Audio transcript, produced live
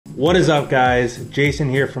What is up, guys? Jason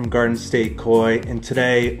here from Garden State Koi, and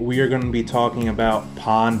today we are going to be talking about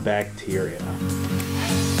pond bacteria.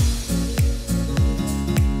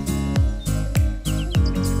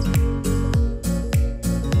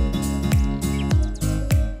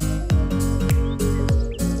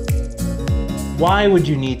 Why would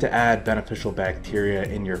you need to add beneficial bacteria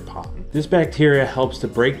in your pond? This bacteria helps to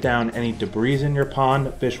break down any debris in your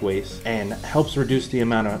pond, fish waste, and helps reduce the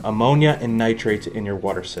amount of ammonia and nitrates in your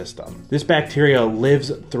water system. This bacteria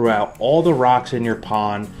lives throughout all the rocks in your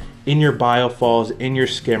pond, in your biofalls, in your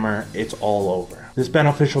skimmer. It's all over. This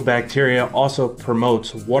beneficial bacteria also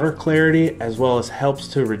promotes water clarity as well as helps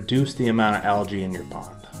to reduce the amount of algae in your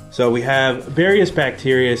pond. So we have various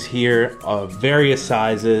bacteria here of various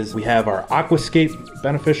sizes. We have our Aquascape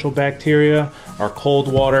beneficial bacteria, our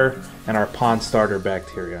cold water, and our pond starter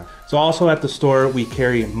bacteria. So also at the store, we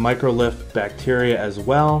carry Microbe-Lift bacteria as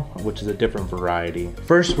well, which is a different variety.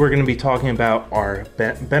 First, we're gonna be talking about our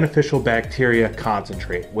beneficial bacteria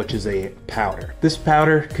concentrate, which is a powder. This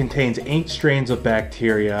powder contains 8 strains of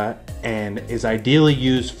bacteria and is ideally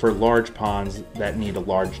used for large ponds that need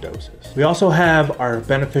large doses. We also have our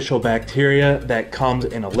beneficial bacteria that comes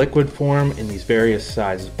in a liquid form in these various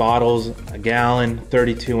size bottles, a gallon,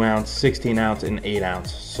 32 ounce, 16 ounce, and 8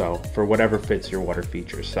 ounce. So for whatever fits your water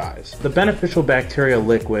feature size. The beneficial bacteria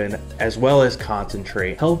liquid, as well as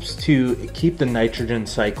concentrate, helps to keep the nitrogen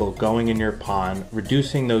cycle going in your pond,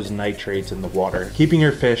 reducing those nitrates in the water, keeping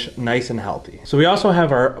your fish nice and healthy. So we also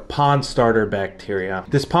have our pond starter bacteria.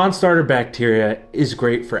 This pond starter bacteria is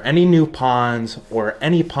great for any new ponds or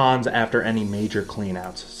any ponds after any major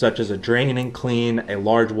cleanouts, such as a drain and clean, a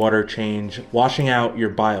large water change, washing out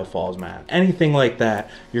your biofalls mat. Anything like that,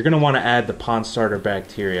 you're gonna wanna add the pond starter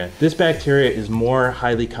bacteria. This bacteria is more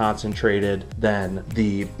highly concentrated than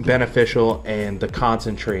the beneficial and the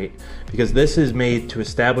concentrate because this is made to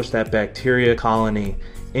establish that bacteria colony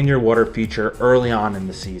in your water feature early on in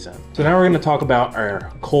the season. So now we're going to talk about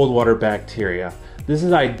our cold water bacteria. This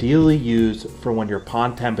is ideally used for when your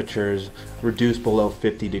pond temperatures reduce below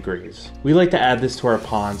 50 degrees. We like to add this to our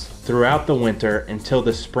ponds throughout the winter until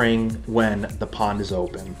the spring when the pond is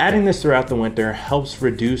open. Adding this throughout the winter helps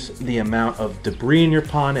reduce the amount of debris in your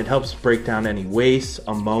pond. It helps break down any waste,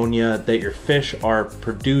 ammonia that your fish are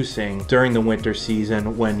producing during the winter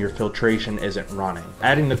season when your filtration isn't running.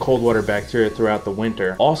 Adding the cold water bacteria throughout the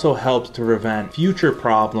winter also helps to prevent future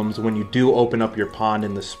problems when you do open up your pond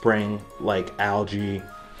in the spring, like algae,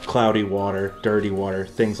 cloudy water, dirty water,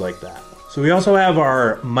 things like that. So we also have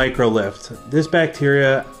our Micro-Lift. This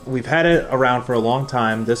bacteria, we've had it around for a long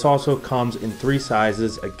time. This also comes in 3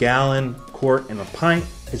 sizes, a gallon, quart, and a pint.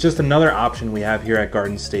 It's just another option we have here at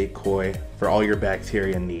Garden State Koi for all your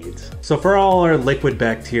bacteria needs. So for all our liquid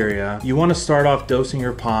bacteria, you want to start off dosing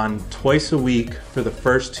your pond twice a week for the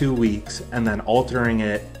first 2 weeks and then altering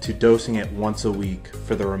it to dosing it once a week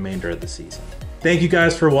for the remainder of the season. Thank you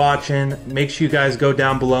guys for watching. Make sure you guys go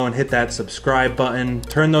down below and hit that subscribe button.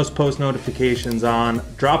 Turn those post notifications on.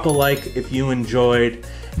 Drop a like if you enjoyed.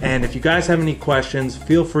 And if you guys have any questions,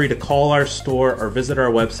 feel free to call our store or visit our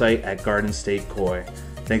website at Garden State Koi.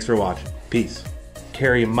 Thanks for watching. Peace.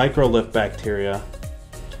 Carry Micro-Lift bacteria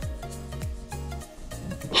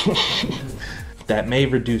that may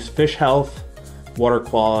reduce fish health, water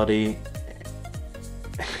quality,